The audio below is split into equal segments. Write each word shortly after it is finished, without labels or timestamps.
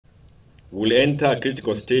will enter a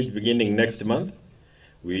critical stage beginning next month.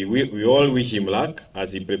 We all wish him luck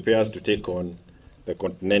as he prepares to take on the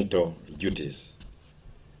continental duties.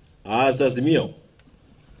 As Azimio,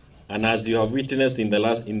 and as you have witnessed in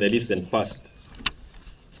the recent past,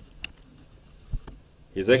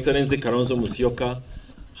 His Excellency Kalonzo Musyoka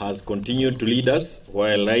has continued to lead us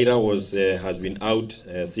while Raila has been out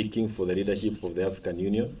seeking for the leadership of the African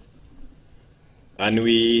Union. And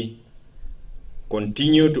we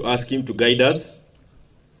continue to ask him to guide us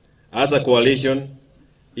as a coalition,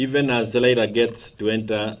 even as Raila gets to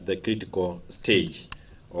enter the critical stage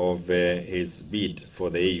of his bid for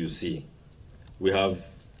the AUC. We have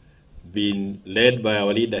been led by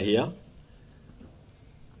our leader here,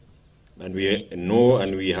 and we know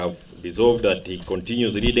and we have resolved that he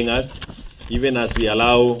continues leading us, even as we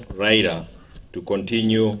allow Raila to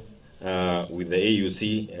continue with the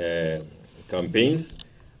AUC campaigns,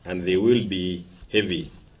 and they will be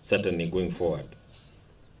heavy, certainly going forward.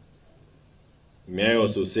 May I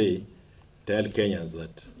also say, tell Kenyans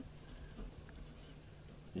that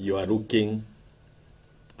you are looking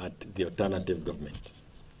at the alternative government.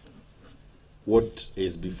 What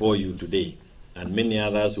is before you today, and many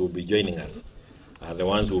others will be joining us, are the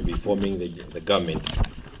ones who will be forming the government,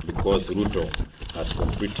 because Ruto has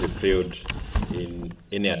completely failed in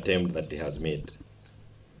any attempt that he has made.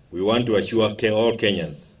 We want to assure all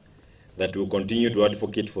Kenyans that we will continue to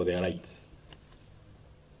advocate for their rights.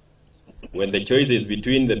 When the choice is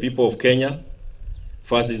between the people of Kenya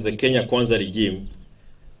versus the Kenya Kwanza regime,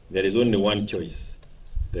 there is only one choice: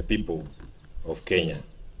 the people of Kenya.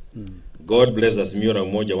 God bless us, Manyora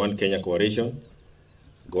Umoja One Kenya Coalition.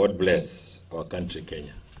 God bless our country,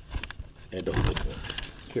 Kenya. End of statement.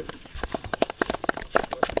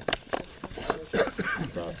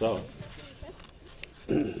 Sawa.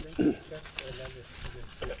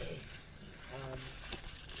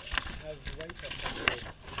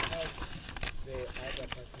 Has the other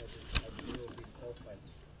partners been offered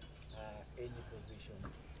any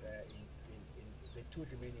positions in the two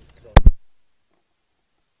remaining slots?